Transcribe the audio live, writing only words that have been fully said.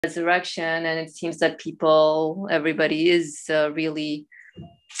resurrection, and it seems that everybody is really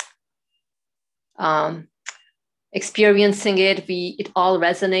experiencing it. It all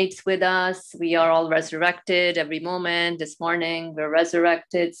resonates with us. We are all resurrected every moment. This morning we're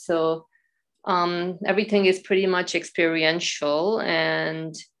resurrected. So everything is pretty much experiential.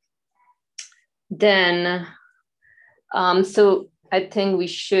 And then, so I think we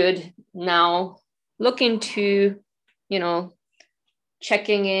should now look into,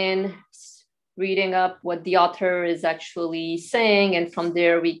 checking in, reading up what the author is actually saying. And from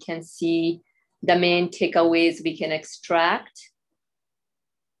there, we can see the main takeaways we can extract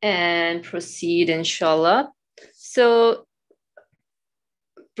and proceed, inshallah. So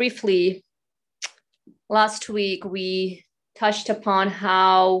briefly, last week, we touched upon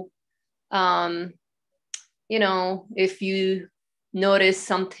how, if you notice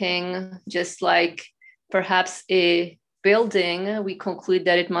something just like perhaps a building, we conclude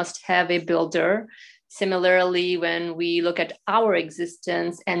that it must have a builder. Similarly, when we look at our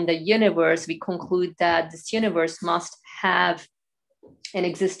existence and the universe, we conclude that this universe must have an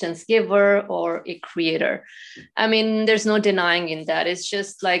existence giver or a creator. I mean, there's no denying in that. It's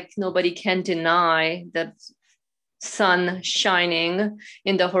just like nobody can deny the sun shining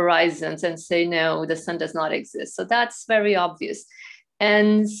in the horizons and say, no, the sun does not exist. So that's very obvious.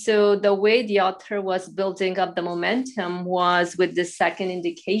 And so the way the author was building up the momentum was with the second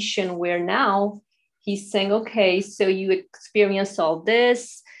indication, where now he's saying, okay, so you experience all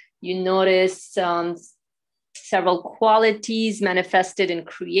this, you notice several qualities manifested in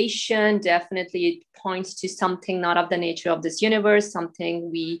creation. Definitely it points to something not of the nature of this universe,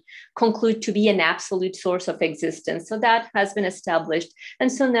 something we conclude to be an absolute source of existence. So that has been established.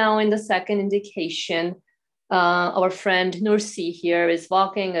 And so now in the second indication, our friend Nursi here is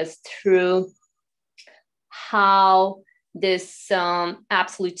walking us through how this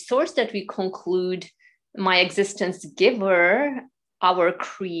absolute source that we conclude my existence giver, our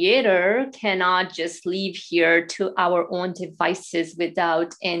creator, cannot just leave here to our own devices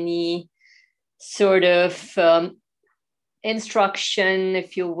without any sort of instruction,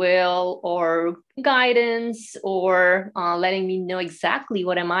 if you will, or guidance, or letting me know exactly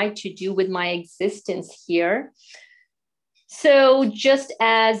what am I to do with my existence here. So just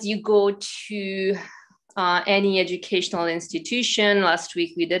as you go to any educational institution, last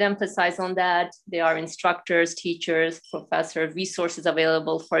week we did emphasize on that, there are instructors, teachers, professors, resources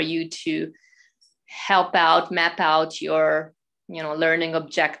available for you to help out, map out your learning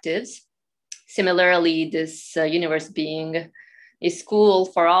objectives. Similarly, this universe being a school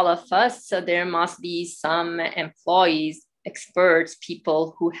for all of us, so there must be some employees, experts,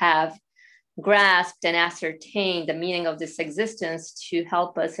 people who have grasped and ascertained the meaning of this existence to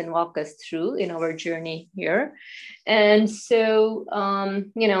help us and walk us through in our journey here. And so,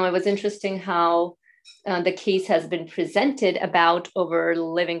 it was interesting how the case has been presented about our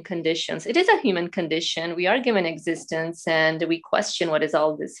living conditions. It is a human condition. We are given existence and we question what is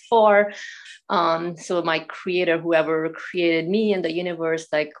all this for. So my creator, whoever created me and the universe,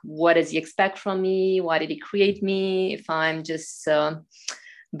 like, what does he expect from me? Why did he create me? If I'm just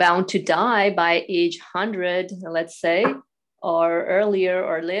bound to die by age 100, let's say, or earlier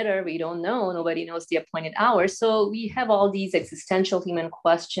or later, we don't know. Nobody knows the appointed hour. So we have all these existential human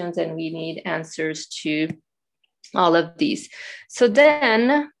questions and we need answers to all of these. So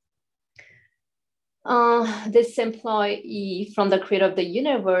then this employee from the creator of the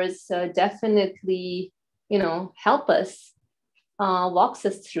universe definitely, help us, walks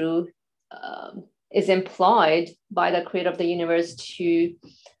us through, is employed by the creator of the universe to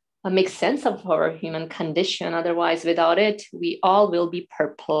make sense of our human condition. Otherwise, without it, we all will be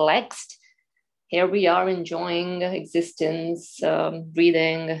perplexed. Here we are enjoying existence,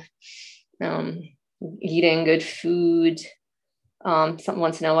 breathing, eating good food.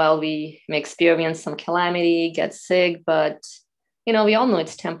 Once in a while, we may experience some calamity, get sick, but, we all know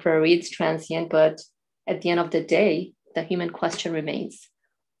it's temporary, it's transient, but at the end of the day, the human question remains,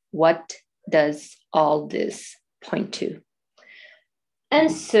 what does all this point to? And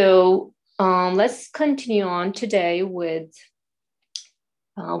so let's continue on today with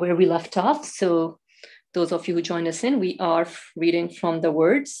where we left off. So those of you who joined us in, we are reading from the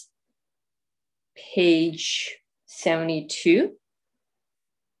words, page 72.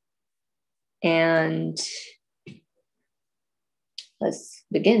 And let's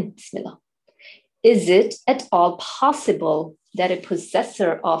begin. Bismillah. Is it at all possible that a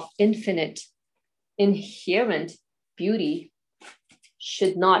possessor of infinite, inherent beauty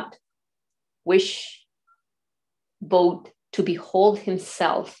should not wish both to behold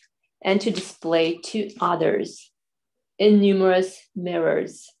himself and to display to others in numerous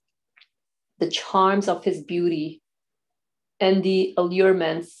mirrors, the charms of his beauty and the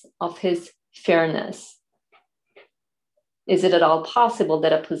allurements of his fairness. Is it at all possible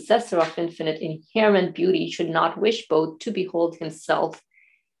that a possessor of infinite inherent beauty should not wish both to behold himself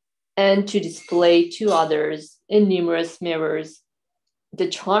and to display to others in numerous mirrors the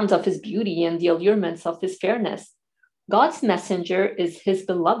charms of his beauty and the allurements of his fairness? God's messenger is his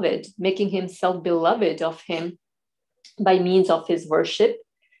beloved, making himself beloved of him by means of his worship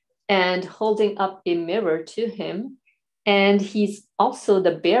and holding up a mirror to him. And he's also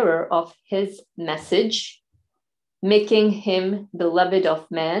the bearer of his message, making him beloved of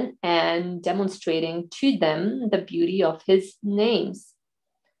men and demonstrating to them the beauty of his names.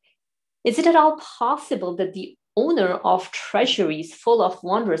 Is it at all possible that the owner of treasuries full of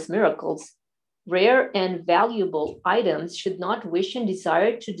wondrous miracles, rare and valuable items, should not wish and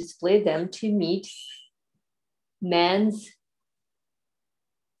desire to display them to meet man's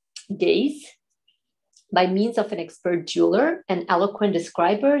gaze by means of an expert jeweler, an eloquent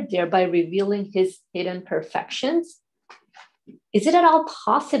describer, thereby revealing his hidden perfections? Is it at all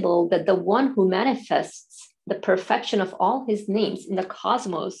possible that the one who manifests the perfection of all his names in the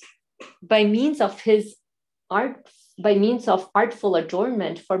cosmos by means of artful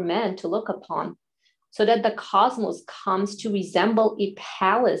adornment for man to look upon, so that the cosmos comes to resemble a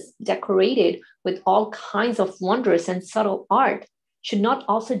palace decorated with all kinds of wondrous and subtle art, should not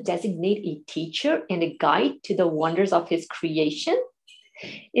also designate a teacher and a guide to the wonders of his creation?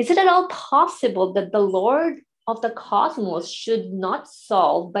 Is it at all possible that the Lord of the cosmos should not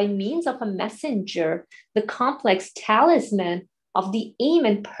solve by means of a messenger the complex talisman of the aim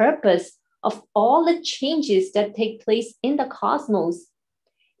and purpose of all the changes that take place in the cosmos,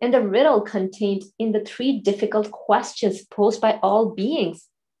 and the riddle contained in the three difficult questions posed by all beings?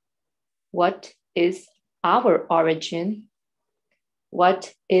 What is our origin?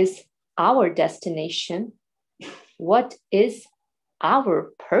 What is our destination? What is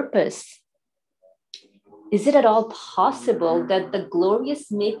our purpose? Is it at all possible that the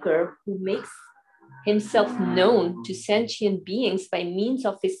glorious maker who makes himself known to sentient beings by means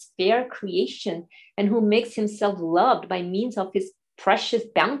of his fair creation and who makes himself loved by means of his precious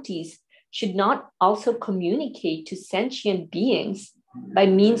bounties should not also communicate to sentient beings by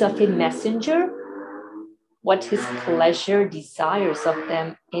means of a messenger what his pleasure desires of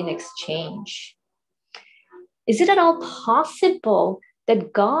them in exchange? Is it at all possible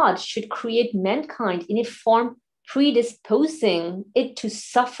that God should create mankind in a form predisposing it to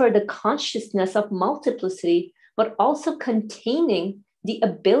suffer the consciousness of multiplicity, but also containing the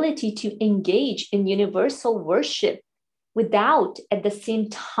ability to engage in universal worship without at the same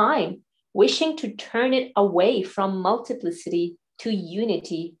time wishing to turn it away from multiplicity to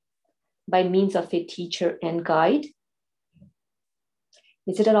unity by means of a teacher and guide?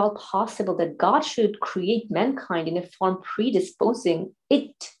 Is it at all possible that God should create mankind in a form predisposing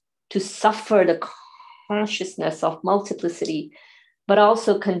it to suffer the consciousness of multiplicity, but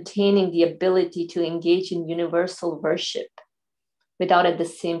also containing the ability to engage in universal worship without at the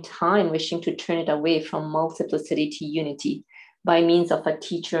same time wishing to turn it away from multiplicity to unity by means of a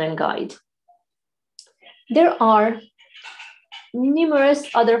teacher and guide? There are numerous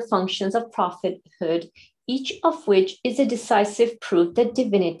other functions of prophethood, each of which is a decisive proof that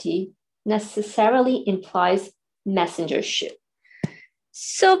divinity necessarily implies messengership.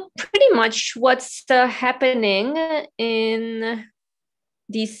 So pretty much what's happening in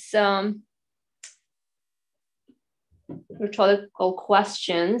these rhetorical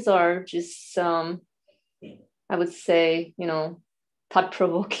questions are just, I would say,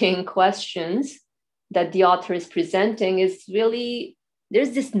 thought-provoking questions that the author is presenting. Is really,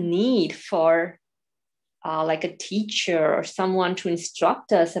 there's this need for like a teacher or someone to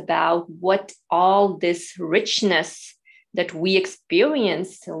instruct us about what all this richness that we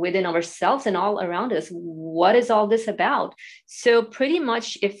experience within ourselves and all around us, what is all this about? So pretty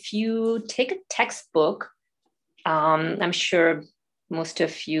much if you take a textbook, I'm sure most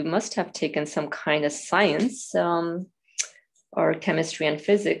of you must have taken some kind of science or chemistry and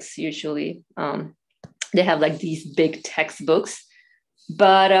physics usually. They have like these big textbooks,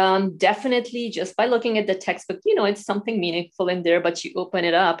 but definitely just by looking at the textbook, it's something meaningful in there, but you open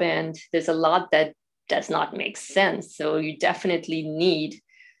it up and there's a lot that does not make sense. So you definitely need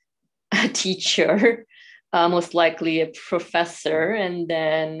a teacher, most likely a professor, and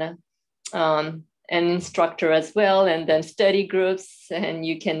then an instructor as well, and then study groups, and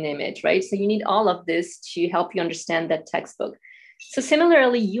you can name it, right? So you need all of this to help you understand that textbook. So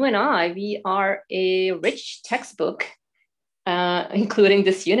similarly, you and I, we are a rich textbook including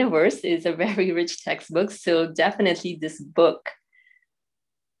this universe, is a very rich textbook. So definitely this book,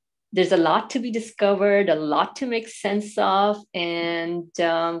 there's a lot to be discovered, a lot to make sense of, and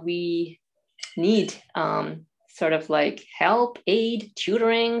we need sort of like help, aid,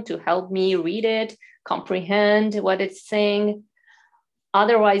 tutoring to help me read it, comprehend what it's saying.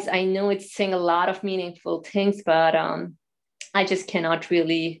 Otherwise, I know it's saying a lot of meaningful things, but I just cannot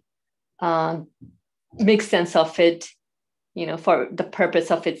really make sense of it, for the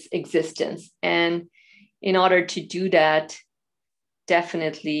purpose of its existence. And in order to do that,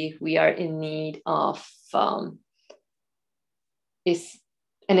 definitely we are in need of is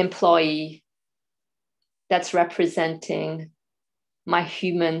an employee that's representing my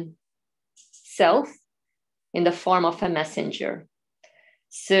human self in the form of a messenger.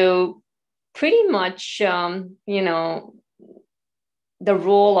 So pretty much, the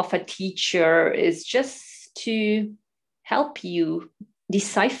role of a teacher is just to help you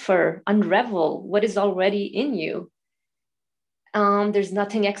decipher, unravel what is already in you. There's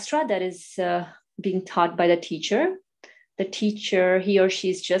nothing extra that is being taught by the teacher. The teacher, he or she,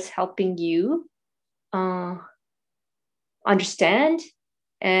 is just helping you understand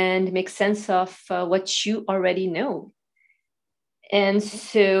and make sense of what you already know. And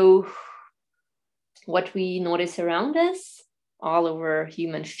so what we notice around us, all over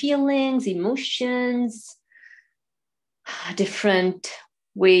human feelings, emotions, different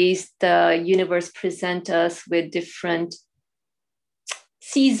ways the universe presents us with different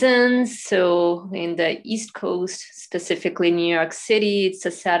seasons. So in the East Coast, specifically New York City, it's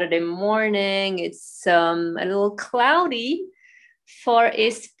a Saturday morning. It's a little cloudy for a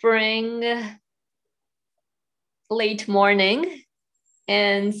spring late morning.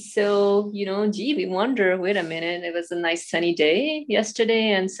 And so, we wonder, wait a minute, it was a nice sunny day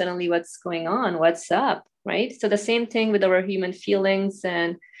yesterday, and suddenly what's going on? What's up, right? So the same thing with our human feelings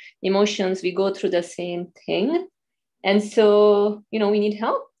and emotions, we go through the same thing. And so, we need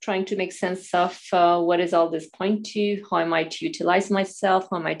help trying to make sense of what is all this point to, how am I to utilize myself,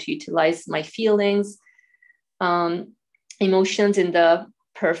 how am I to utilize my feelings, emotions in the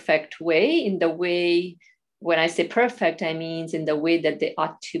perfect way, in the way, when I say perfect, I mean in the way that they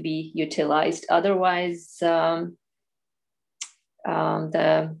ought to be utilized. Otherwise, the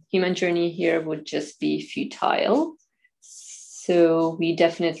human journey here would just be futile. So we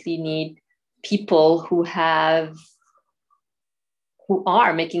definitely need people who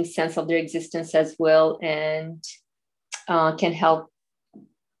are making sense of their existence as well, and can help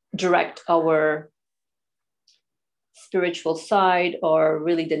direct our spiritual side, or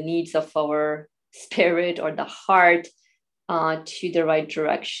really the needs of our spirit or the heart, to the right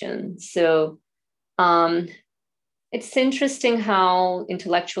direction. So it's interesting how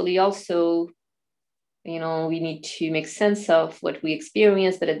intellectually also, we need to make sense of what we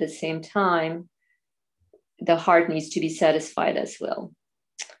experience, but at the same time, the heart needs to be satisfied as well.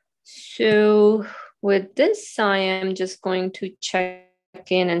 So with this, I am just going to check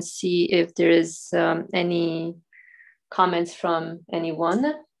in and see if there is any comments from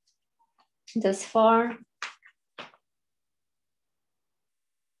anyone thus far.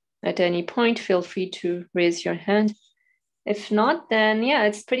 At any point, feel free to raise your hand. If not, then yeah,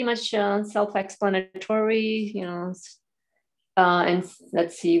 it's pretty much self-explanatory, and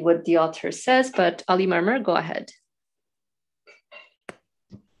let's see what the author says. But Ali Marmer, go ahead.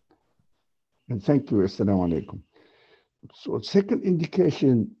 Thank you. Assalamu alaikum. So second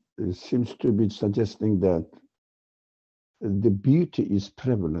indication seems to be suggesting that the beauty is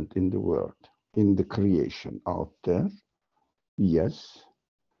prevalent in the world, in the creation out there. Yes.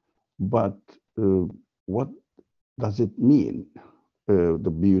 But what does it mean?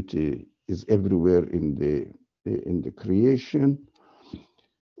 The beauty is everywhere in the creation.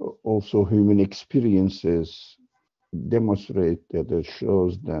 Also, human experiences demonstrate that it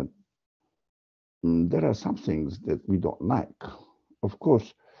shows that there are some things that we don't like. Of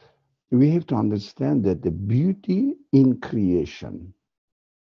course, we have to understand that the beauty in creation,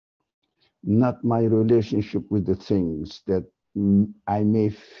 not my relationship with the things that I may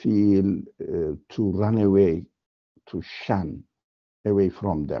feel to run away, to shun away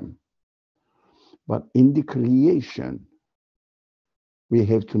from them. But in the creation, we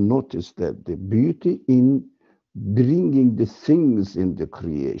have to notice that the beauty in bringing the things in the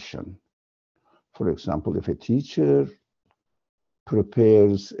creation. For example, if a teacher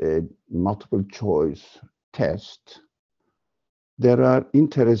prepares a multiple choice test, there are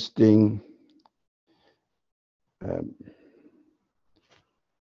interesting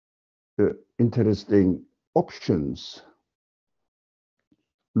options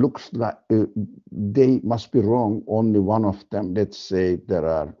looks like they must be wrong, only one of them. Let's say there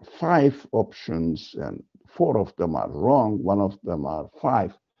are 5 options and 4 of them are wrong, one of them are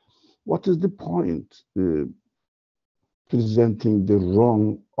 5. What is the point presenting the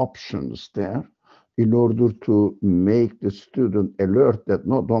wrong options there in order to make the student alert that,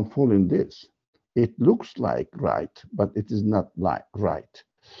 no, don't fall in this. It looks like right, but it is not like right.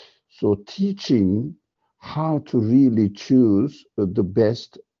 So teaching how to really choose the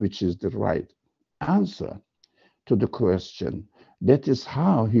best, which is the right answer to the question. That is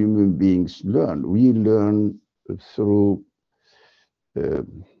how human beings learn. We learn through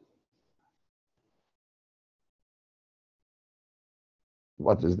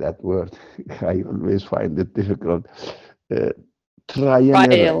what is that word? I always find it difficult. Uh, try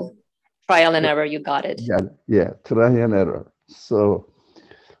and error. Trial and error, you got it. Yeah, yeah, try and error. So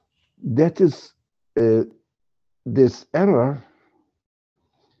that is this error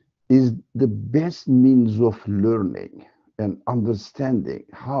is the best means of learning and understanding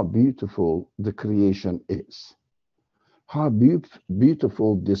how beautiful the creation is. How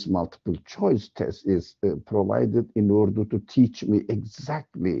beautiful this multiple choice test is provided in order to teach me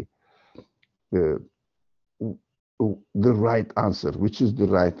exactly uh, the right answer, which is the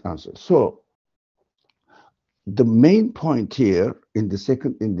right answer. So the main point here in the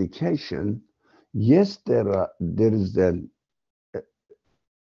second indication, yes, there is an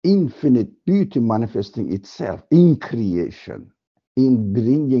infinite beauty manifesting itself in creation, in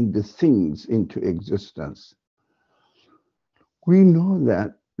bringing the things into existence. We know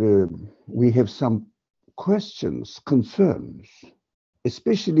that we have some questions, concerns,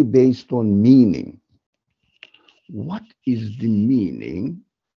 especially based on meaning. What is the meaning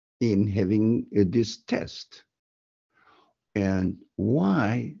in having this test? And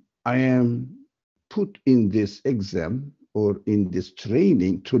why I am put in this exam or in this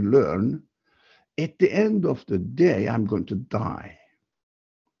training to learn? At the end of the day, I'm going to die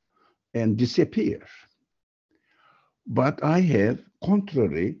and disappear. But I have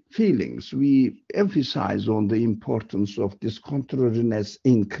contrary feelings. We emphasize on the importance of this contrariness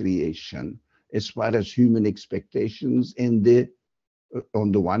in creation as far as human expectations and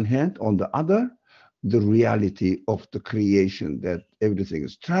on the one hand, on the other, the reality of the creation, that everything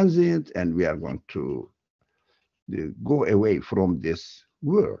is transient and we are going to go away from this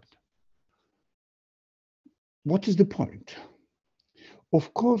world. What is the point?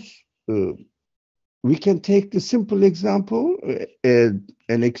 Of course, we can take the simple example, an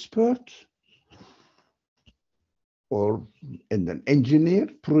expert or an engineer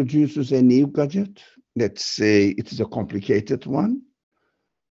produces a new gadget. Let's say it is a complicated one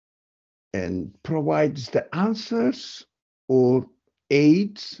and provides the answers or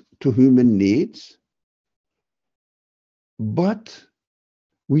aids to human needs, but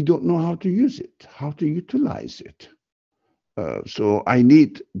we don't know how to use it, how to utilize it. So I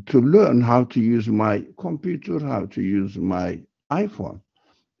need to learn how to use my computer, how to use my iPhone.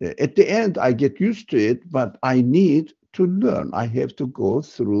 At the end, I get used to it, but I need to learn. I have to go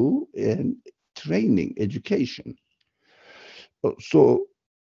through training, education. So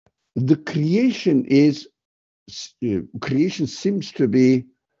the creation seems to be,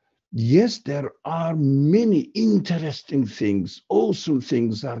 yes, there are many interesting things, awesome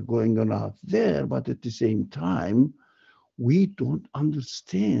things are going on out there, but at the same time, we don't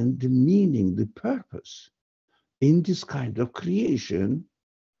understand the meaning, the purpose in this kind of creation.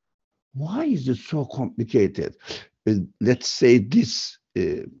 Why is it so complicated? Let's say this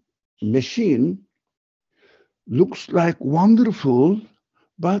machine looks like wonderful,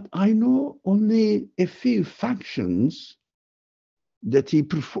 but I know only a few functions that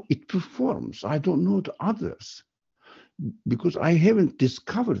it performs. I don't know the others because I haven't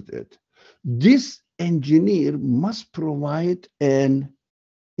discovered it. This engineer must provide an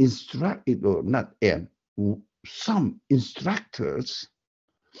instructor, or not an, some instructors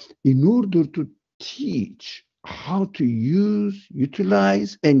in order to teach how to use,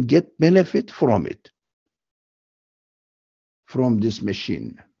 utilize, and get benefit from it, from this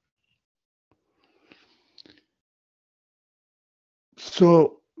machine.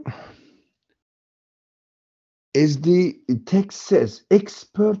 So, as the text says,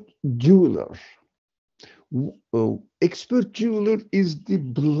 expert jeweler. Expert jeweler is the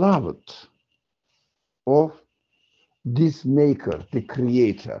beloved of this maker, the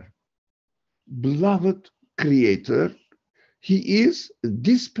creator. Beloved creator,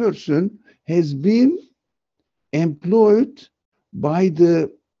 this person has been employed by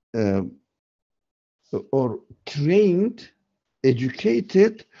or trained,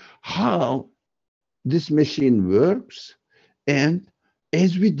 educated how this machine works and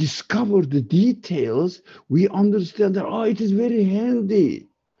As we discover the details, we understand that, oh, it is very handy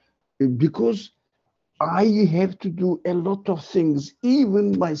because I have to do a lot of things.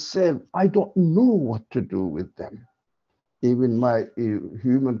 Even myself, I don't know what to do with them. Even my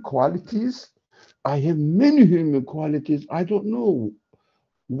human qualities, I have many human qualities. I don't know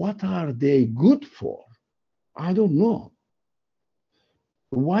what are they good for. I don't know.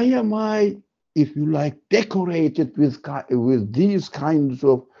 Why am I, if you like, decorated with these kinds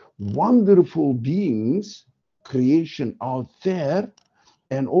of wonderful beings, creation out there,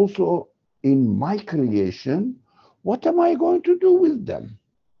 and also in my creation? What am I going to do with them?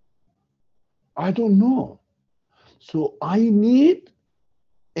 I don't know. So I need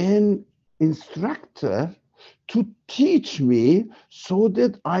an instructor to teach me so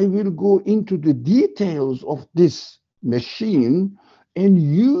that I will go into the details of this machine and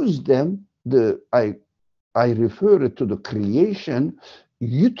use them. I refer it to the creation,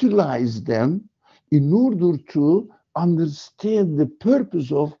 utilize them in order to understand the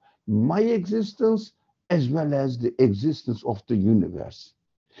purpose of my existence as well as the existence of the universe.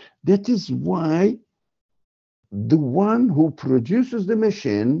 That is why the one who produces the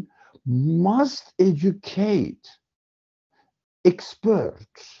machine must educate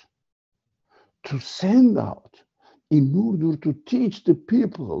experts to send out in order to teach the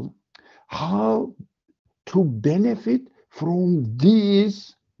people how to benefit from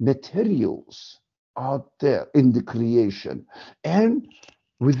these materials out there in the creation and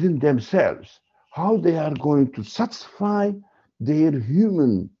within themselves, how they are going to satisfy their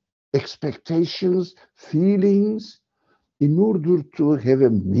human expectations, feelings, in order to have a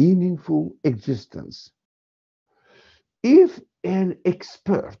meaningful existence. If an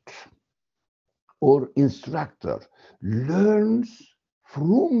expert or instructor learns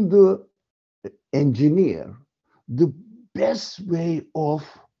from the engineer the best way of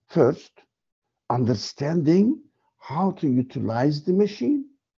first understanding how to utilize the machine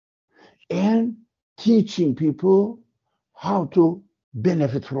and teaching people how to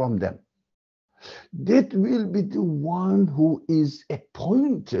benefit from them, that will be the one who is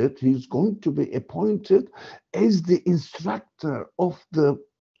appointed, he's going to be appointed as the instructor of the,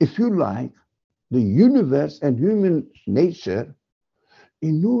 if you like, the universe and human nature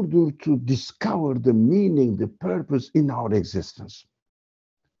in order to discover the meaning, the purpose in our existence.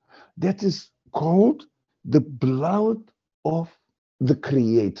 That is called the blood of the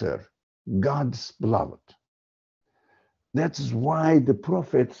Creator, God's blood. That's why the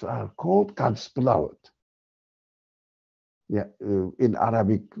prophets are called God's blood. Yeah, in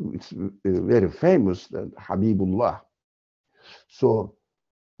Arabic, it's very famous, that Habibullah. So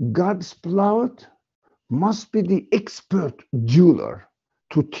God's blood must be the expert jeweler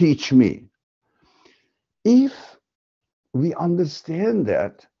to teach me. If we understand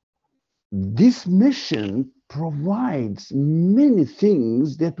that this mission provides many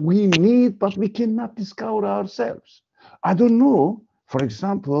things that we need, but we cannot discover ourselves. I don't know, for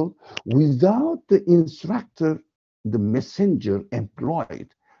example, without the instructor, the messenger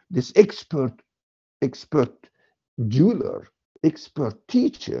employed, this expert jeweler, expert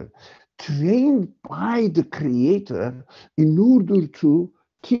teacher, trained by the creator in order to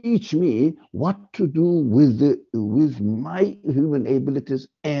teach me what to do with my human abilities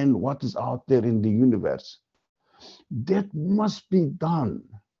and what is out there in the universe. That must be done.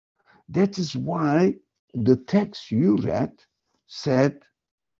 That is why the text you read said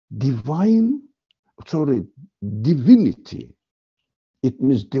divinity. It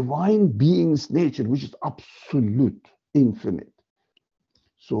means divine being's nature, which is absolute, infinite.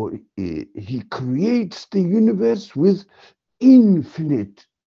 So he creates the universe with infinite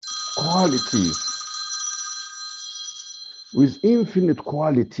qualities, with infinite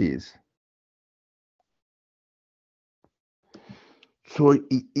qualities. So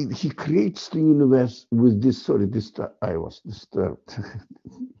he creates the universe with this, I was disturbed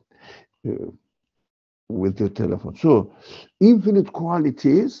with the telephone. So infinite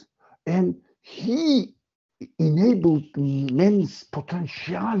qualities, and he enabled men's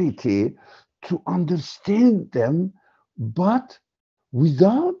potentiality to understand them, but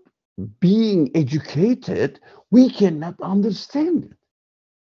without being educated, we cannot understand it.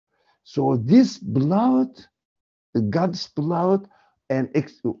 So this blood, God's blood, and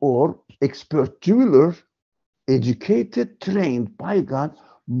expert jeweler, educated, trained by God,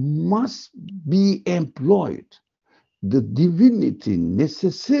 must be employed. The divinity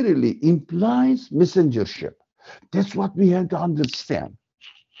necessarily implies messengership. That's what we have to understand.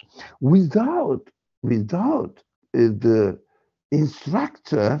 Without the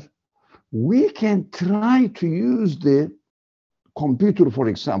instructor, we can try to use the computer, for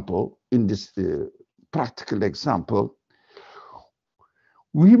example, in this practical example,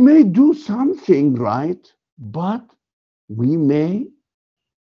 we may do something right, but we may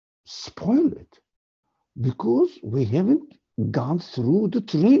spoil it because we haven't gone through the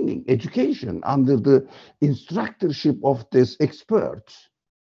training, education under the instructorship of these experts.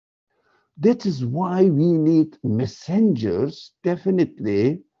 That is why we need messengers,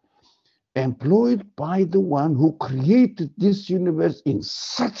 definitely employed by the one who created this universe in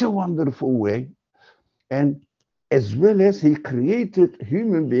such a wonderful way, and as well as he created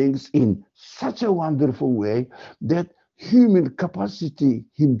human beings in such a wonderful way that human capacity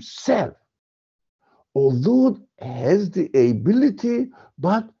himself, although has the ability,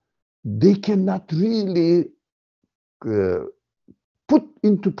 but they cannot really uh, put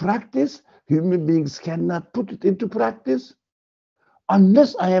into practice. Human beings cannot put it into practice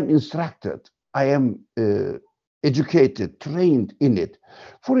unless I am instructed, I am educated, trained in it.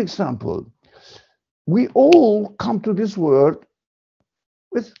 For example, we all come to this world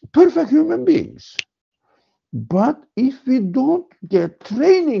with perfect human beings. But if we don't get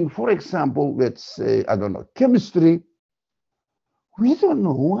training, for example, let's say, I don't know, chemistry, we don't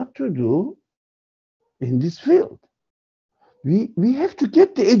know what to do in this field. We have to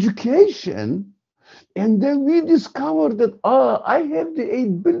get the education, and then we discover that, I have the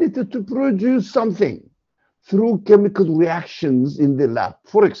ability to produce something through chemical reactions in the lab,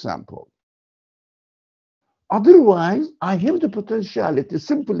 for example. Otherwise, I have the potentiality,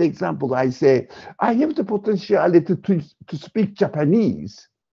 simple example, I say, I have the potentiality to speak Japanese.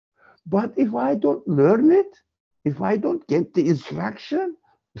 But if I don't learn it, if I don't get the instruction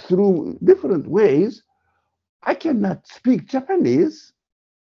through different ways, I cannot speak Japanese.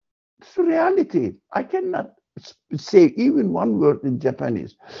 It's a reality. I cannot say even one word in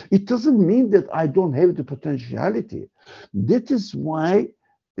Japanese. It doesn't mean that I don't have the potentiality. That is why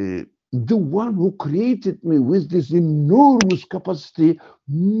the one who created me with this enormous capacity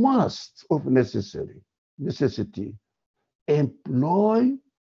must, of necessity, employ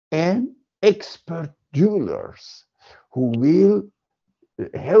an expert jewelers who will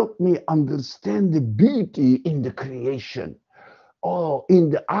help me understand the beauty in the creation. Oh,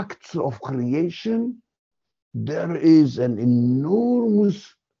 in the acts of creation, there is an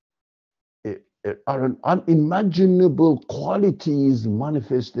enormous, unimaginable qualities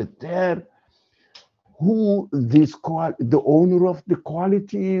manifested there. Who the owner of the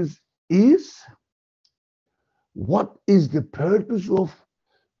qualities is? What is the purpose of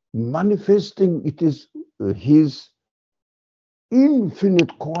manifesting? It is his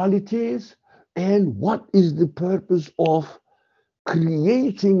infinite qualities. And what is the purpose of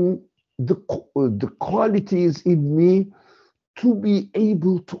creating the qualities in me to be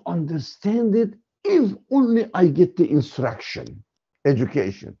able to understand it if only I get the instruction,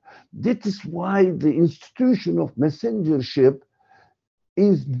 education. That is why the institution of messengership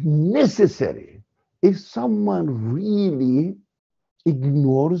is necessary. If someone really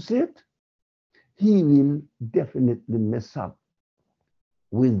ignores it, he will definitely mess up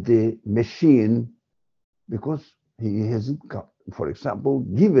with the machine because he hasn't got, for example,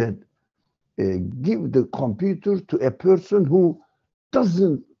 give the computer to a person who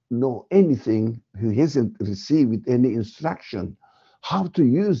doesn't know anything, who hasn't received any instruction how to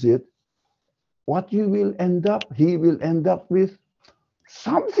use it. What you will end up, he will end up with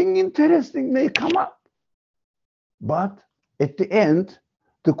something interesting may come up. But at the end,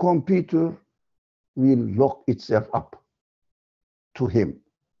 the computer will lock itself up to him.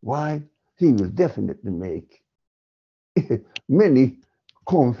 Why? He will definitely make many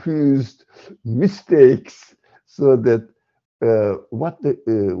confused mistakes, so that what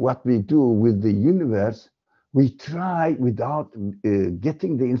we do with the universe, we try without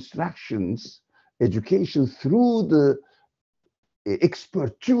getting the instructions, education through the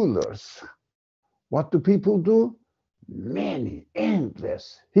expert jewelers. What do people do? Many,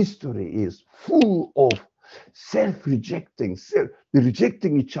 endless. History is full of self-rejecting,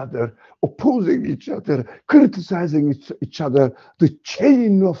 rejecting each other, opposing each other, criticizing each other, the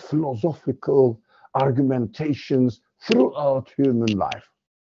chain of philosophical argumentations throughout human life.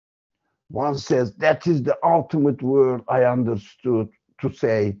 One says, that is the ultimate word I understood to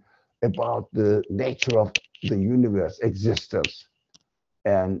say about the nature of the universe, existence.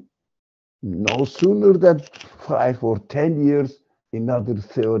 And no sooner than 5 or 10 years, another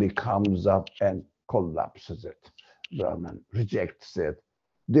theory comes up and collapses it. Berman rejects it,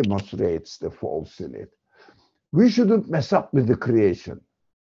 demonstrates the false in it. We shouldn't mess up with the creation.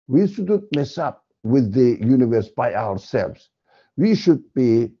 We shouldn't mess up with the universe by ourselves. We should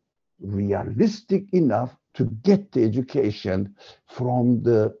be realistic enough to get the education from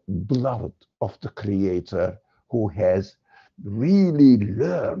the blood of the Creator who has really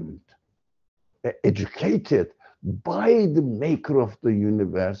learned, educated by the maker of the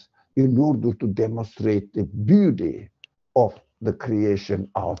universe in order to demonstrate the beauty of the creation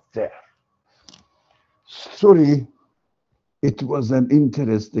out there. Sorry, it was an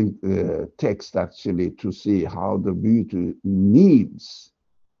interesting text actually to see how the beauty needs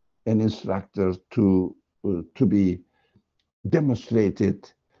an instructor to be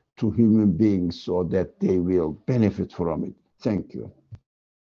demonstrated to human beings so that they will benefit from it. Thank you.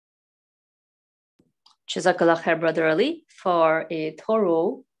 Jazakallah khair, Brother Ali, for a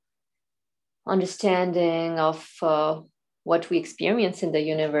thorough understanding of what we experience in the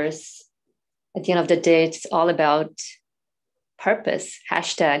universe. At the end of the day, it's all about purpose,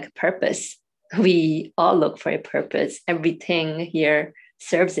 #purpose. We all look for a purpose. Everything here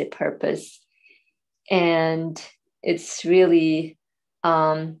serves a purpose. And it's really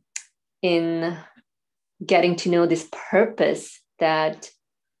in getting to know this purpose that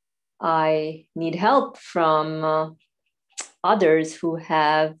I need help from others who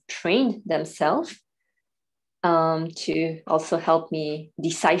have trained themselves to also help me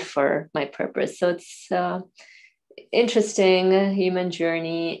decipher my purpose. So it's interesting human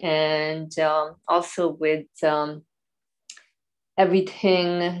journey, and also with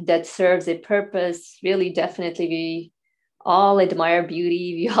everything that serves a purpose. Really, definitely, we all admire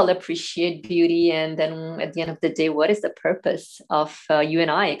beauty, we all appreciate beauty, and then at the end of the day, what is the purpose of you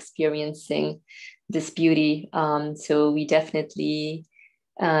and I experiencing this beauty? So we definitely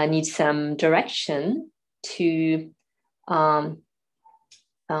need some direction to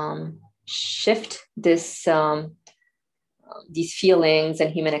shift this these feelings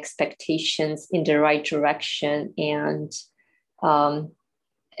and human expectations in the right direction. And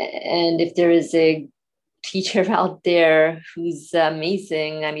if there is a teacher out there who's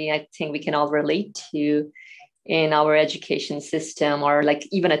amazing, I mean, I think we can all relate to in our education system, or like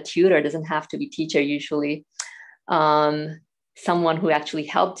even a tutor, doesn't have to be teacher usually. Someone who actually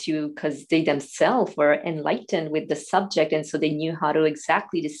helped you because they themselves were enlightened with the subject, and so they knew how to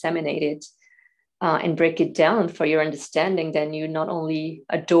exactly disseminate it and break it down for your understanding. Then you not only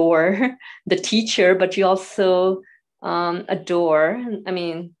adore the teacher, but you also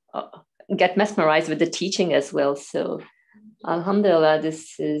get mesmerized with the teaching as well. So alhamdulillah,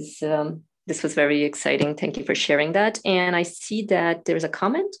 this was very exciting. Thank you for sharing that. And I see that there's a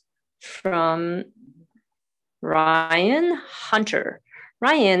comment from Ryan Hunter.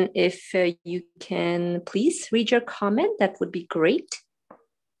 Ryan, if you can please read your comment, that would be great.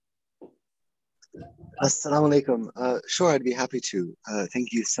 Assalamu alaikum. Sure, I'd be happy to.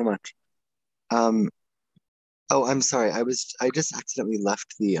 Thank you so much. Oh, I'm sorry. I just accidentally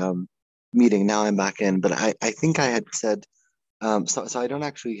left the meeting. Now I'm back in, but I think I had said so I don't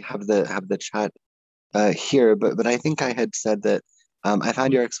actually have the chat here, but I think I had said that I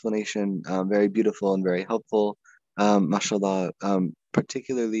found your explanation very beautiful and very helpful. Mashallah.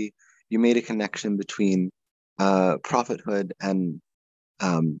 Particularly, you made a connection between prophethood and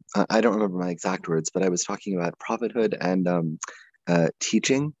I don't remember my exact words, but I was talking about prophethood and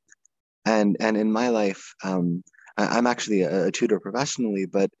teaching. And in my life, I'm actually a tutor professionally,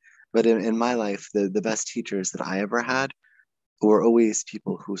 but in my life, the best teachers that I ever had were always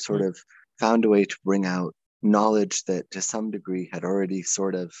people who sort of found a way to bring out knowledge that to some degree had already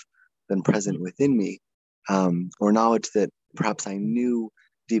sort of been present within me, or knowledge that perhaps I knew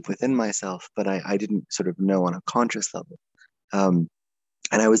deep within myself, but I didn't sort of know on a conscious level.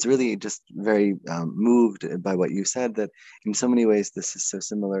 And I was really just very moved by what you said, that in so many ways, this is so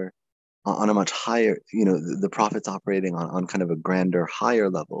similar on a much higher, the prophets operating on kind of a grander, higher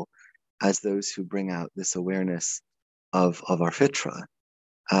level as those who bring out this awareness of our fitra.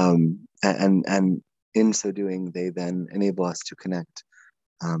 And in so doing, they then enable us to connect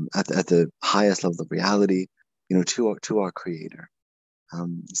at the highest level of reality, to our creator.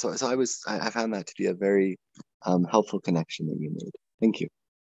 So I found that to be a very helpful connection that you made. Thank you.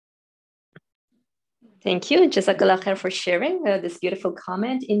 Thank you. Jazakallah khair for sharing this beautiful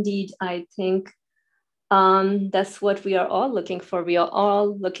comment. Indeed, I think that's what we are all looking for. We are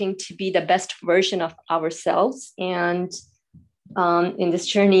all looking to be the best version of ourselves. And in this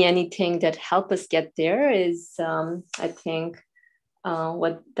journey, anything that helps us get there is, I think,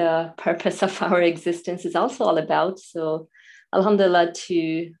 what the purpose of our existence is also all about. So, alhamdulillah,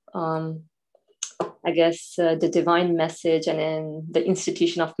 to, I guess, the divine message and then the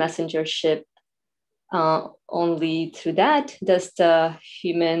institution of messengership. Only through that does the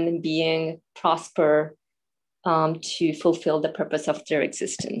human being prosper to fulfill the purpose of their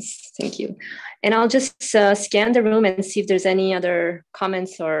existence. Thank you. And I'll just scan the room and see if there's any other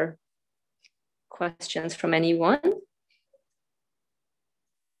comments or questions from anyone.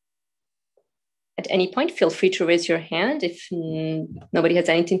 At any point, feel free to raise your hand. If nobody has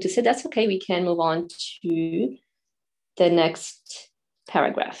anything to say, that's okay. We can move on to the next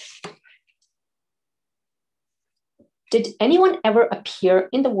paragraph. Did anyone ever appear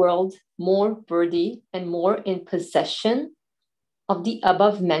in the world more worthy and more in possession of the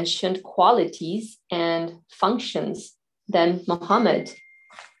above mentioned qualities and functions than Muhammad,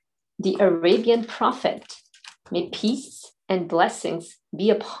 the Arabian prophet? May peace and blessings be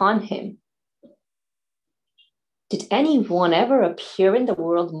upon him. Did anyone ever appear in the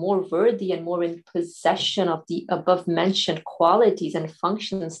world more worthy and more in possession of the above mentioned qualities and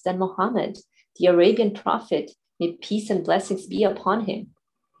functions than Muhammad, the Arabian prophet? May peace and blessings be upon him.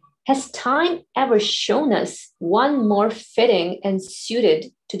 Has time ever shown us one more fitting and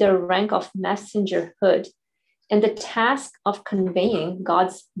suited to the rank of messengerhood and the task of conveying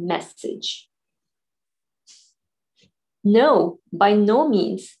God's message? No, by no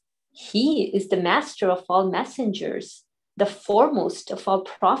means. He is the master of all messengers, the foremost of all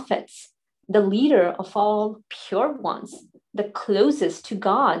prophets, the leader of all pure ones, the closest to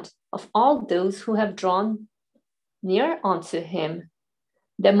God of all those who have drawn near unto him,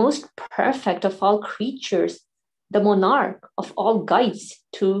 the most perfect of all creatures, the monarch of all guides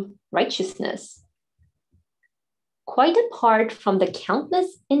to righteousness. Quite apart from the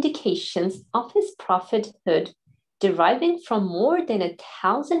countless indications of his prophethood, deriving from more than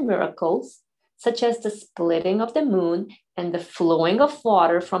 1,000 miracles, such as the splitting of the moon and the flowing of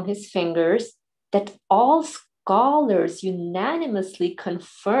water from his fingers, that all scholars unanimously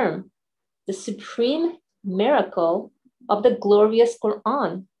confirm the supreme miracle of the glorious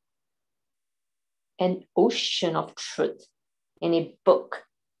Quran, an ocean of truth in a book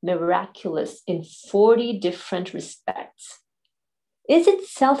miraculous in 40 different respects, is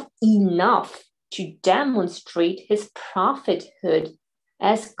itself enough to demonstrate his prophethood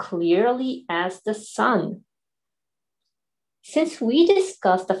as clearly as the sun. Since we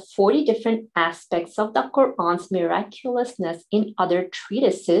discussed the 40 different aspects of the Quran's miraculousness in other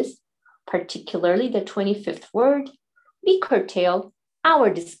treatises, particularly the 25th word, we curtail our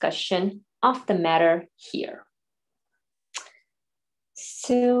discussion of the matter here.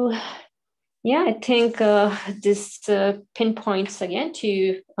 So, yeah, I think this pinpoints again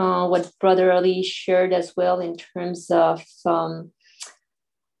to what Brother Ali shared as well in terms of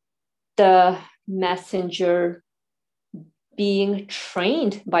the messenger being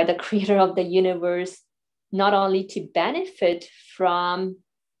trained by the creator of the universe, not only to benefit from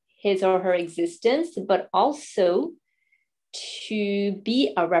his or her existence, but also to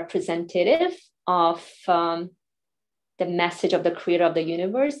be a representative of the message of the creator of the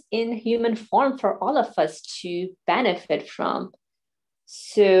universe in human form for all of us to benefit from.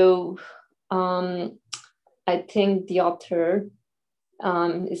 So I think the author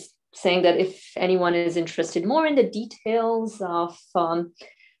is saying that if anyone is interested more in the details of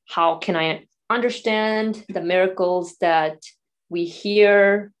how can I understand the miracles that we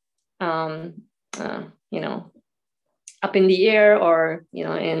hear, up in the air or,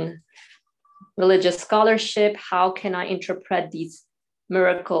 in religious scholarship, how can I interpret these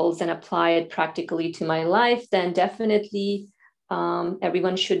miracles and apply it practically to my life, then definitely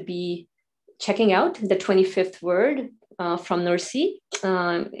everyone should be checking out the 25th word from Nursi.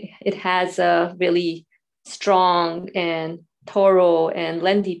 It has a really strong and thorough and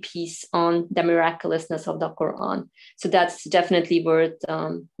lengthy piece on the miraculousness of the Quran. So that's definitely worth,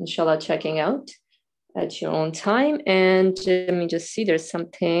 inshallah, checking out at your own time. And let me just see, there's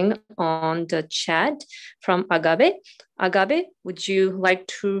something on the chat from Agabe. Agabe, would you like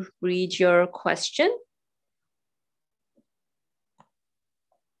to read your question?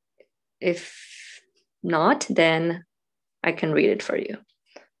 If not, then I can read it for you.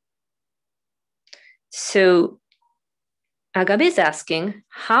 So Agabe is asking,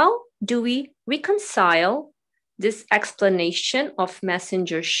 how do we reconcile this explanation of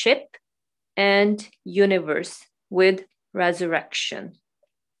messengership and universe with resurrection?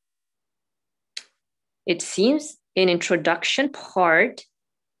 It seems in introduction part,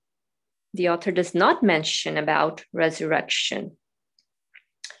 the author does not mention about resurrection.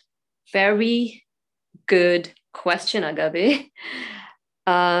 Very good question, Agabe.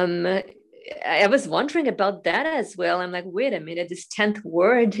 I was wondering about that as well. I'm like, wait a minute, this 10th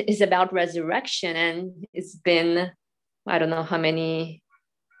word is about resurrection, and it's been, I don't know how many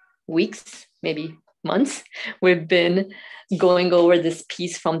weeks, maybe months, we've been going over this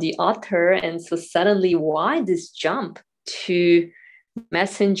piece from the author. And so suddenly, why this jump to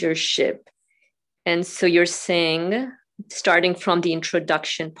messengership? And so you're saying, starting from the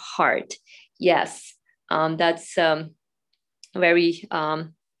introduction part, yes, that's very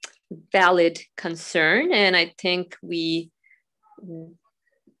valid concern. And I think we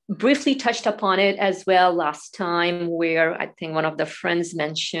briefly touched upon it as well last time, where I think one of the friends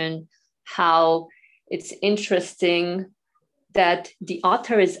mentioned how it's interesting that the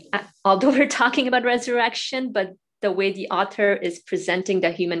author is, although we're talking about resurrection, but the way the author is presenting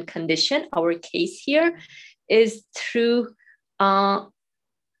the human condition, our case here, is through our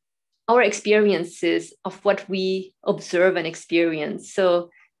experiences of what we observe and experience.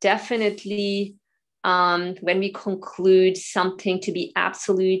 So definitely, when we conclude something to be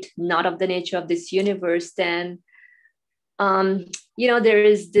absolute, not of the nature of this universe, then there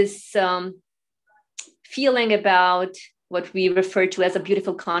is this feeling about what we refer to as a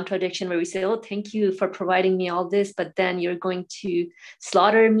beautiful contradiction, where we say, oh, thank you for providing me all this, but then you're going to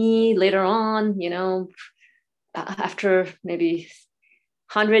slaughter me later on, after maybe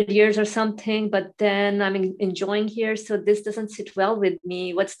 100 years or something, but then I'm enjoying here. So this doesn't sit well with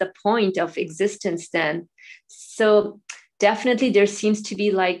me. What's the point of existence then? So definitely there seems to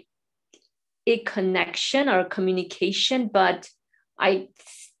be like a connection or communication, but I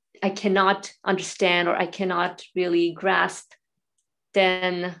cannot understand, or I cannot really grasp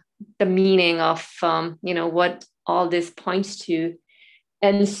then the meaning of, what all this points to.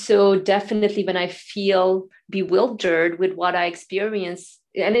 And so definitely when I feel bewildered with what I experience,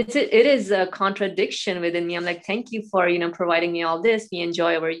 and it is a contradiction within me. I'm like, thank you for, providing me all this. We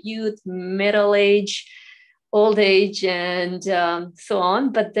enjoy our youth, middle age, old age, and so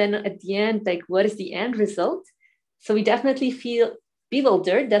on. But then at the end, like, what is the end result? So we definitely feel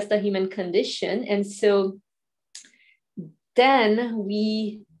bewildered. That's the human condition. And so then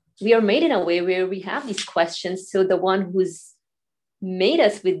we are made in a way where we have these questions. So the one who's made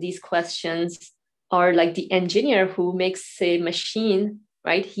us with these questions are like the engineer who makes a machine,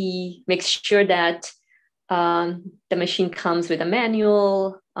 right? He makes sure that the machine comes with a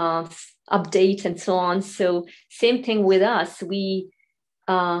manual, update, and so on. So same thing with us. The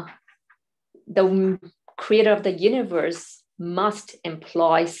creator of the universe must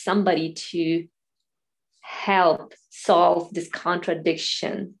employ somebody to help solve this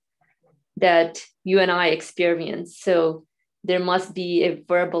contradiction that you and I experience. So there must be a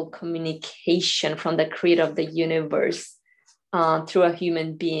verbal communication from the creator of the universe through a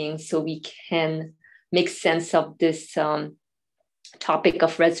human being, so we can make sense of this topic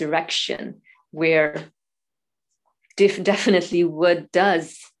of resurrection, where definitely what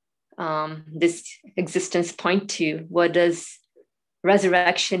does this existence point to? What does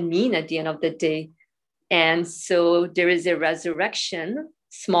resurrection mean at the end of the day? And so there is a resurrection,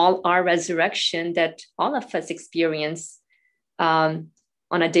 small r resurrection, that all of us experience on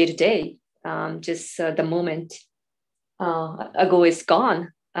a day-to-day. Just the moment ago is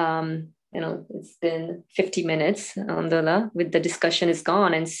gone. It's been 50 minutes, alhamdulillah, with the discussion is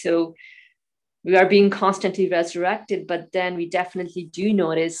gone. And so we are being constantly resurrected, but then we definitely do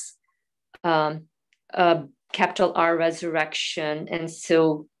notice a capital R resurrection. And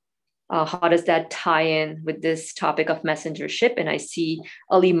so how does that tie in with this topic of messengership? And I see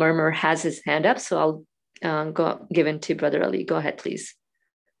Ali Murmur has his hand up, so I'll go give in to Brother Ali. Go ahead, please.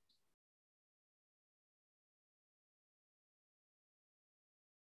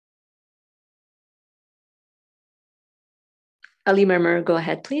 Ali Murmur, go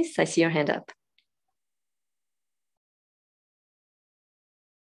ahead, please. I see your hand up.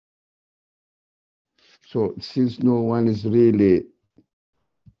 So since no one is really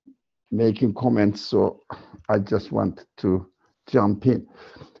making comments, so I just want to jump in.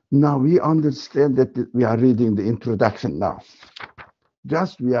 Now we understand that we are reading the introduction now.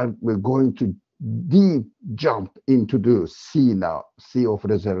 We're going to deep jump into the sea now, sea of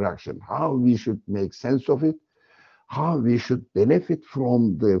resurrection, how we should make sense of it, how we should benefit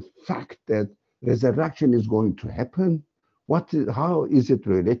from the fact that resurrection is going to happen, how is it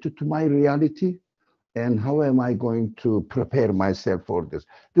related to my reality, and how am I going to prepare myself for this?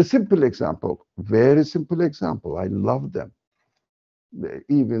 The simple example, very simple example, I love them.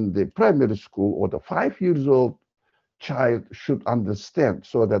 Even the primary school or the 5 years old child should understand,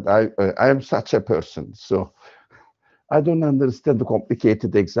 so that I am such a person. So I don't understand the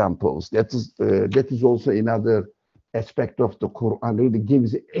complicated examples. That is also another aspect of the Quran. Really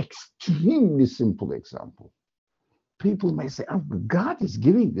gives an extremely simple example. People may say, oh, God is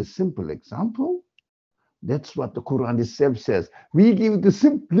giving this simple example. That's what the Quran itself says. We give the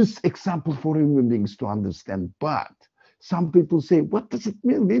simplest example for human beings to understand, but some people say, what does it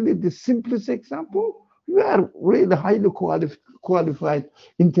mean? Really, the simplest example? We are really highly qualified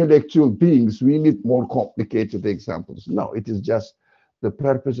intellectual beings. We need more complicated examples. No, it is just the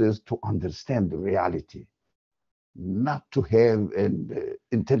purpose is to understand the reality, not to have an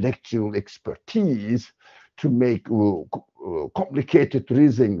intellectual expertise to make complicated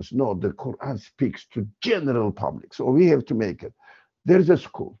reasons. No, the Quran speaks to general public. So we have to make it. There's a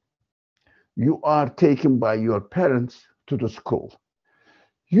school. You are taken by your parents to the school.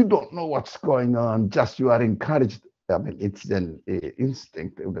 You don't know what's going on, just you are encouraged. I mean, it's an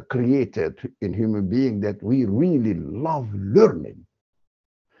instinct created in human being that we really love learning.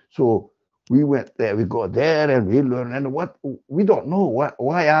 So we went there, we go there and we learn. And what we don't know,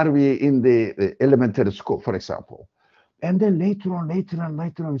 why are we in the elementary school, for example? And then later on, we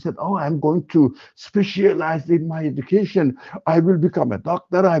said, oh, I'm going to specialize in my education. I will become a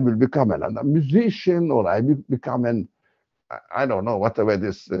doctor, I will become a musician, or I will become an, I don't know, whatever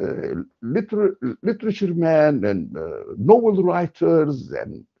this literature man and novel writers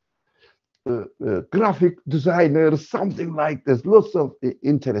and graphic designers, something like this. Lots of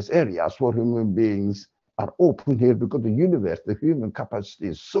interest areas for human beings are open here because the universe, the human capacity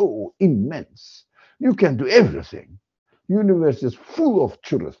is so immense. You can do everything. Universe is full of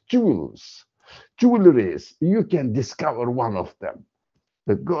jewels, jewelries. You can discover one of them.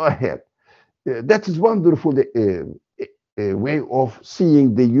 But go ahead. That is wonderful way of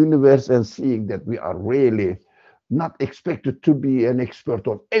seeing the universe and seeing that we are really not expected to be an expert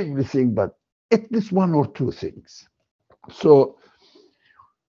on everything, but at least one or two things. So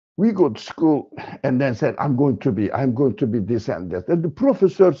we go to school and then said, I'm going to be this and that. And the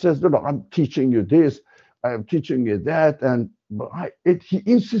professor says, no, I'm teaching you this, I'm teaching you that. And he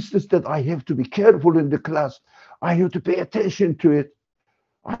insists that I have to be careful in the class. I have to pay attention to it.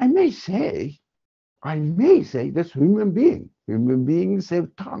 I may say that's human being. Human beings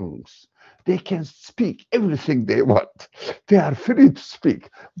have tongues. They can speak everything they want. They are free to speak.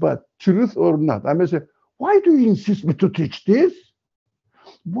 But truth or not, I may say, why do you insist me to teach this?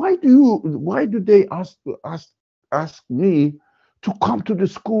 Why do they ask me to come to the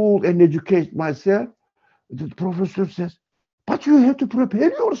school and educate myself? The professor says, but you have to prepare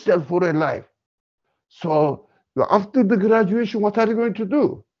yourself for a life. So after the graduation, what are you going to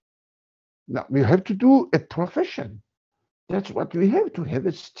do? Now, we have to do a profession. That's what we have to have,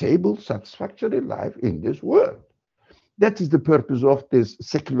 a stable, satisfactory life in this world. That is the purpose of this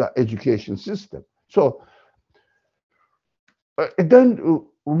secular education system. So then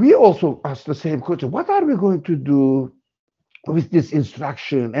we also ask the same question. What are we going to do with this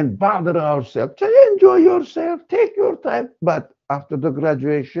instruction and bother ourselves? Just enjoy yourself, take your time. But after the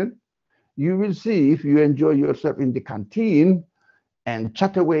graduation, you will see if you enjoy yourself in the canteen and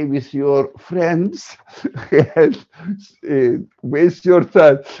chat away with your friends and waste your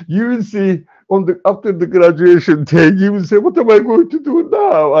time. You will see after the graduation day, you will say, "What am I going to do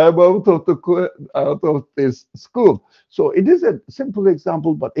now? I'm out of this school." So it is a simple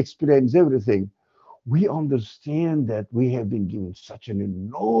example, but explains everything. We understand that we have been given such an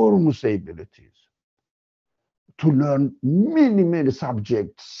enormous abilities to learn many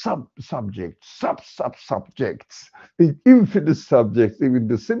subjects, sub-subjects, sub-sub-subjects, infinite subjects. Even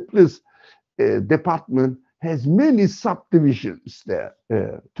the simplest department has many subdivisions there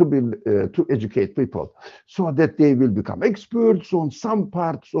to educate people so that they will become experts on some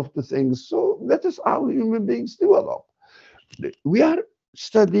parts of the things. So that is how human beings develop. We are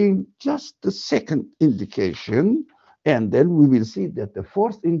studying just the second indication, and then we will see that the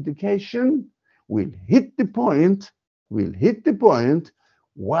fourth indication will hit the point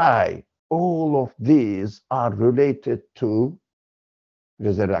why all of these are related to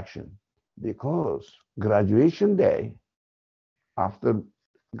resurrection. Because graduation day, after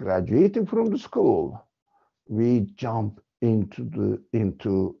graduating from the school, we jump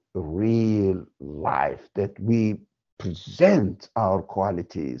into real life, that we present our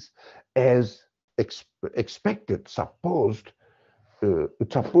qualities as expected, supposed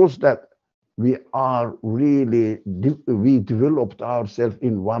that we are really, we developed ourselves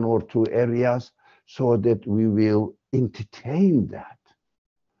in one or two areas so that we will entertain that.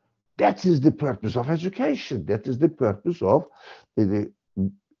 That is the purpose of education. That is the purpose of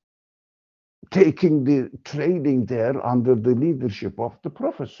taking the training there under the leadership of the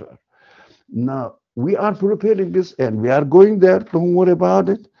professor. Now, we are preparing this and we are going there. Don't worry about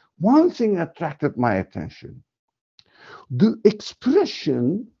it. One thing attracted my attention. The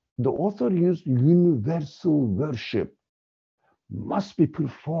expression the author used, universal worship, must be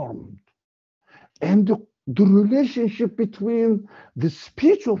performed. And the the relationship between the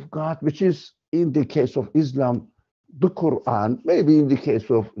speech of God, which is in the case of Islam, the Quran, maybe in the case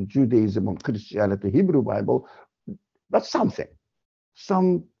of Judaism and Christianity, Hebrew Bible, but something,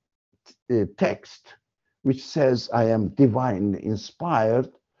 some text which says I am divinely inspired.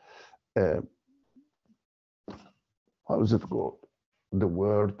 Uh, how is it called? The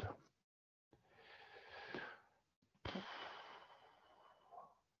word.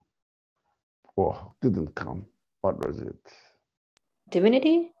 Oh, didn't come. What was it?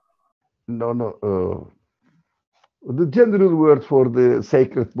 Divinity? No, no. The general word for the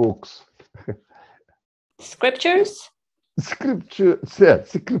sacred books. Scriptures? Scripture, yeah,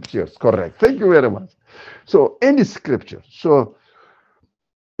 scriptures, correct. Thank you very much. So any scripture. So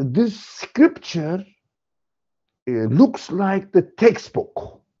this scripture looks like the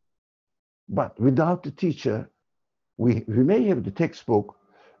textbook, but without the teacher, we may have the textbook.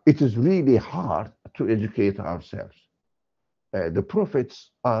 It is really hard to educate ourselves. The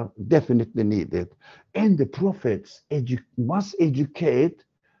prophets are definitely needed, and the prophets must educate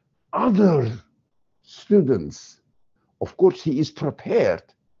other students. Of course, he is prepared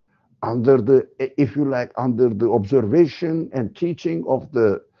under the, if you like, under the observation and teaching of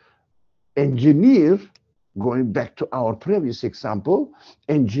the engineer, going back to our previous example,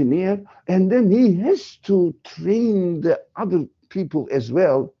 engineer, and then he has to train the other people as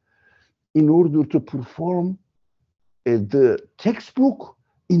well in order to perform the textbook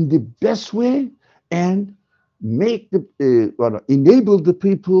in the best way and make the enable the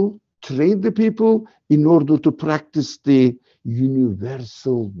people, train the people in order to practice the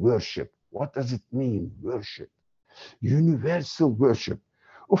universal worship. What does it mean, worship? Universal worship.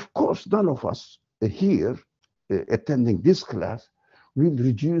 Of course, none of us here attending this class will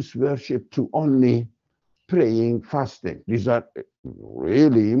reduce worship to only praying, fasting. These are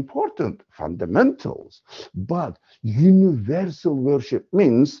really important fundamentals. But universal worship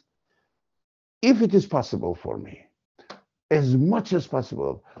means if it is possible for me, as much as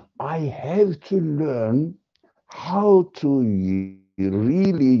possible, I have to learn how to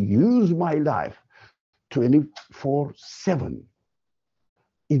really use my life 24/7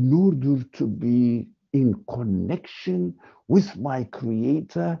 in order to be in connection with my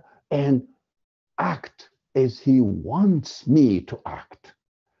Creator and act as He wants me to act.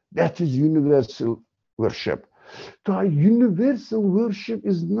 That is universal worship. So universal worship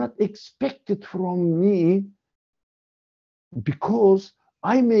is not expected from me because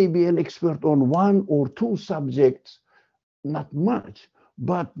I may be an expert on one or two subjects, not much,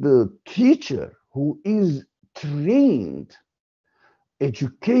 but the teacher who is trained,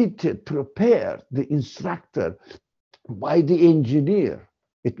 educated, prepared, the instructor by the engineer,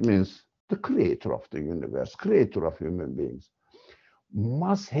 it means the creator of the universe, creator of human beings,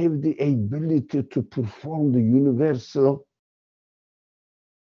 must have the ability to perform the universal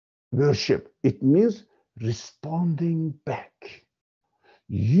worship. It means responding back,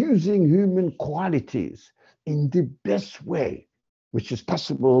 using human qualities in the best way, which is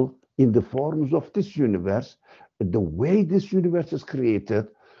possible in the forms of this universe, the way this universe is created,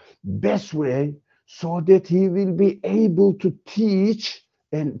 best way, so that he will be able to teach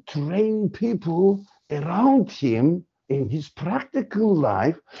and train people around him in his practical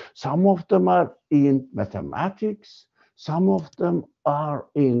life. Some of them are in mathematics, some of them are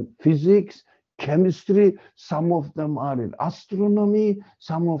in physics, chemistry, some of them are in astronomy,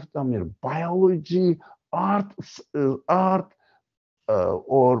 some of them in biology, art,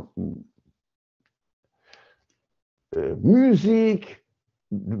 or music,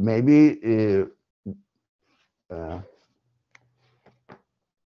 maybe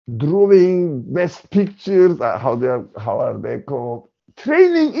drawing, best pictures, how are they called?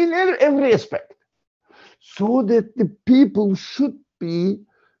 Training in every aspect, so that the people should be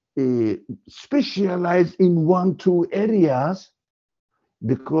specialized in one, two areas,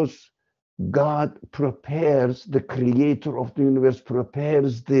 because God prepares, the creator of the universe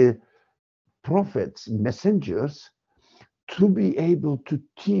prepares the prophets, messengers, to be able to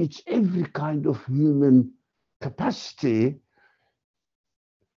teach every kind of human capacity,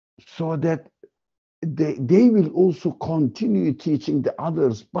 so that they will also continue teaching the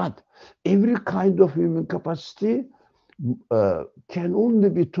others. But every kind of human capacity can only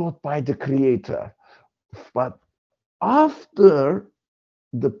be taught by the creator. But after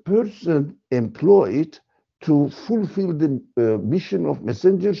the person employed to fulfill the mission of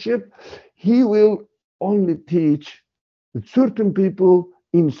messengership, he will only teach certain people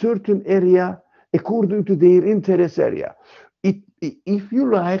in certain area according to their interest area. If you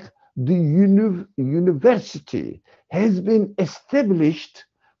like, the university has been established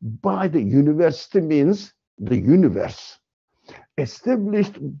by the university means the universe,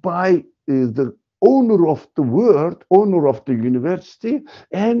 established by the owner of the world, owner of the university,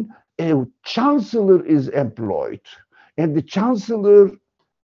 and a chancellor is employed. And the chancellor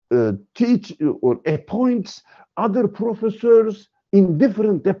teach or appoints other professors in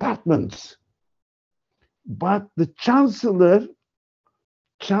different departments. But the chancellor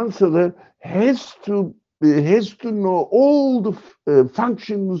has to know all the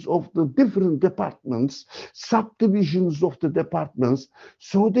functions of the different departments, subdivisions of the departments,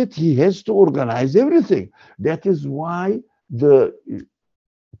 so that he has to organize everything. That is why the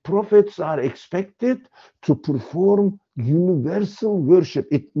prophets are expected to perform universal worship.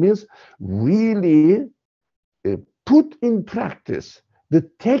 It means really put in practice the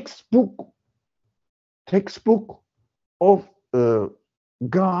textbook of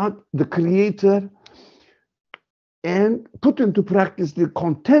God, the Creator, and put into practice the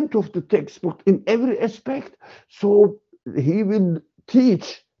content of the textbook in every aspect. So he will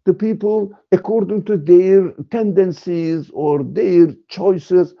teach the people according to their tendencies or their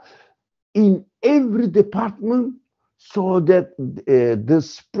choices in every department, so that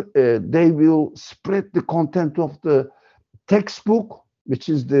they will spread the content of the textbook, which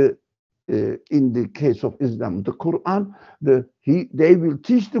is in the case of Islam, the Quran. They will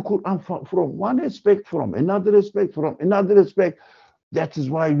teach the Quran from one aspect, from another aspect, from another aspect. That is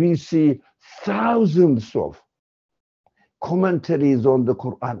why we see thousands of commentaries on the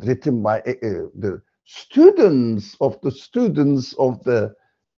Quran written by the students of the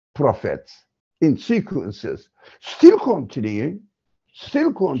prophets in sequences, still continuing,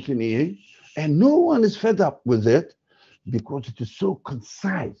 and no one is fed up with it because it is so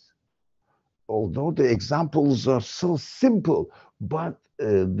concise. Although the examples are so simple, but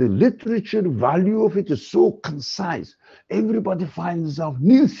the literature value of it is so concise. Everybody finds out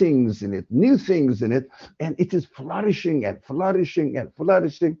new things in it, and it is flourishing and flourishing and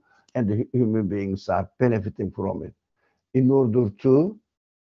flourishing, and the human beings are benefiting from it. In order to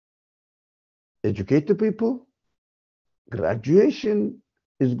educate the people, graduation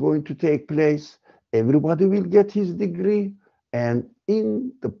is going to take place. Everybody will get his degree, and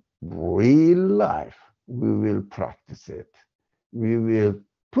in the real life, we will practice it. We will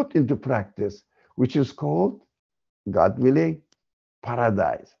put into practice, which is called, God willing,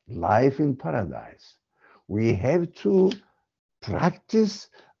 paradise, life in paradise. We have to practice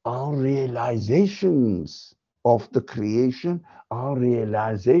our realizations of the creation, our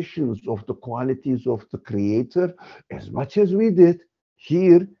realizations of the qualities of the Creator, as much as we did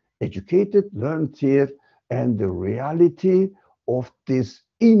here, educated, learned here, and the reality of these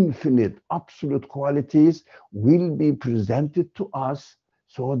infinite, absolute qualities will be presented to us,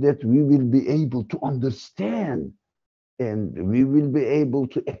 so that we will be able to understand and we will be able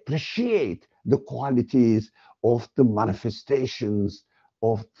to appreciate the qualities of the manifestations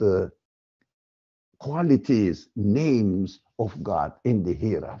of the qualities, names of God in the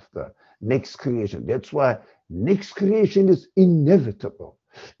hereafter, next creation. That's why next creation is inevitable.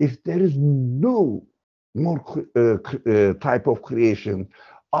 If there is no more type of creation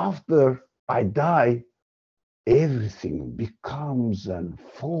after I die, everything becomes and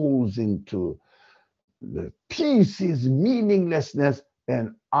falls into the pieces, meaninglessness,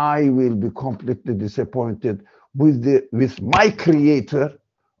 and I will be completely disappointed with my Creator.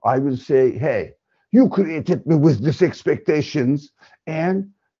 I will say, hey, you created me with these expectations,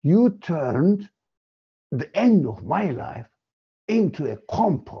 and you turned the end of my life into a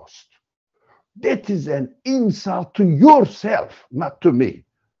compost. That is an insult to yourself, not to me.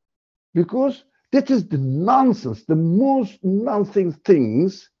 Because that is the nonsense, the most nonsense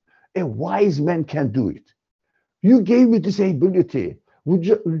things a wise man can do it. You gave me this ability. Would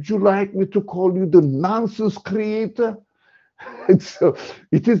you like me to call you the nonsense creator? So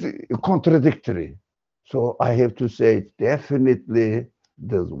it is contradictory. So I have to say, definitely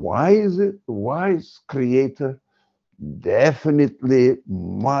the wise creator definitely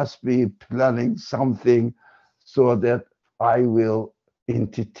must be planning something, so that I will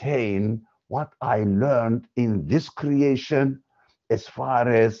entertain what I learned in this creation, as far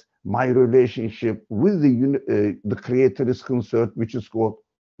as my relationship with the Creator is concerned, which is called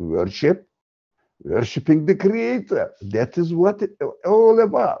worshiping the Creator. That is what it's all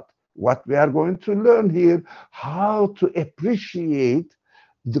about. What we are going to learn here, how to appreciate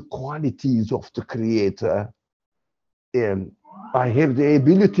the qualities of the Creator. And I have the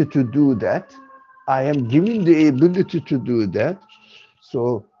ability to do that. I am given the ability to do that.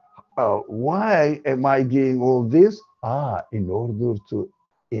 So why am I doing all this? In order to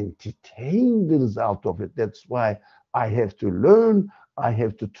entertain the result of it. That's why I have to learn, I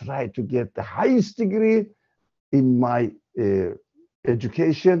have to try to get the highest degree in my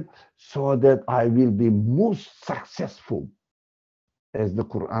education so that I will be most successful. As the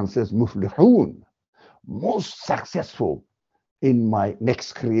Quran says, muflihun, most successful in my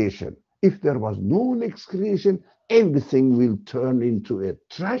next creation. If there was no next creation, everything will turn into a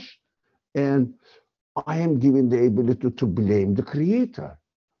trash, and I am given the ability to blame the creator.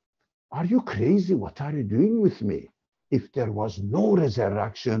 Are you crazy? What are you doing with me? If there was no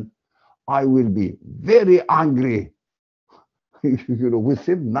resurrection, I will be very angry with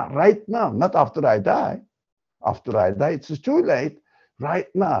him, not right now, not after I die. After I die, it's too late. Right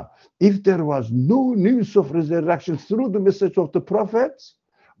now, if there was no news of resurrection through the message of the prophets,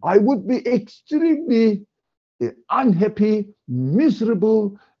 I would be extremely unhappy,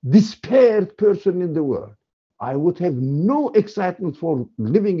 miserable, despaired person in the world. I would have no excitement for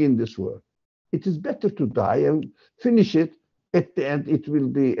living in this world. It is better to die and finish it. At the end, it will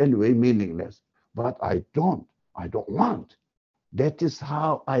be anyway meaningless. But I don't want. That is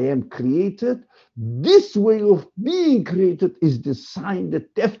how I am created. This way of being created is the sign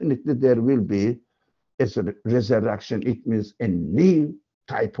that definitely there will be as a resurrection. It means a new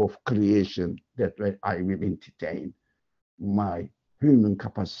type of creation that I will entertain my human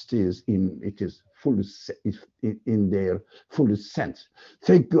capacities in their fullest sense.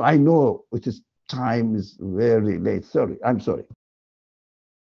 Thank you. I know time is very late. Sorry, I'm sorry.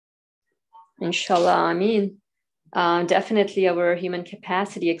 Inshallah, Ameen. Definitely our human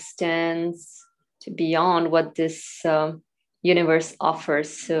capacity extends to beyond what this universe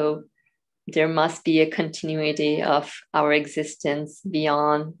offers. So there must be a continuity of our existence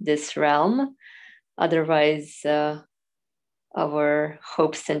beyond this realm. Otherwise, our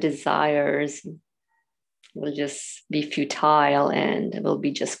hopes and desires will just be futile and will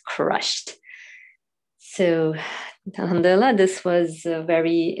be just crushed. So, alhamdulillah, this was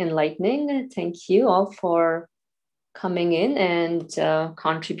very enlightening. Thank you all for coming in and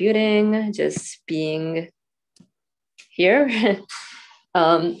contributing, just being here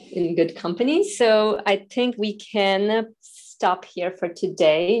in good company. So I think we can stop here for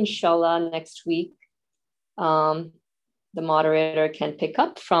today. Inshallah, next week, the moderator can pick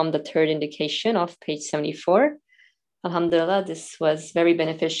up from the third indication of page 74. Alhamdulillah, this was very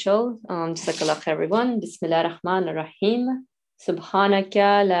beneficial. Jazakallah khair, everyone. Bismillah ar-Rahman ar-Rahim.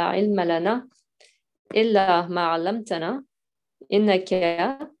 Subhanaka la ilma lana illa ma 'allamtana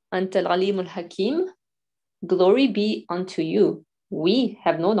innaka antal alimul hakim. Glory be unto you. We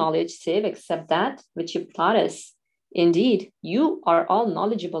have no knowledge save except that which you taught us. Indeed, you are all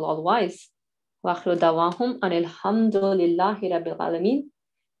knowledgeable, all wise. Wa akhiru dawahum anil hamdulillahi rabbil alamin.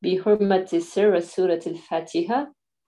 Bi hurmati sirra surat al-Fatiha.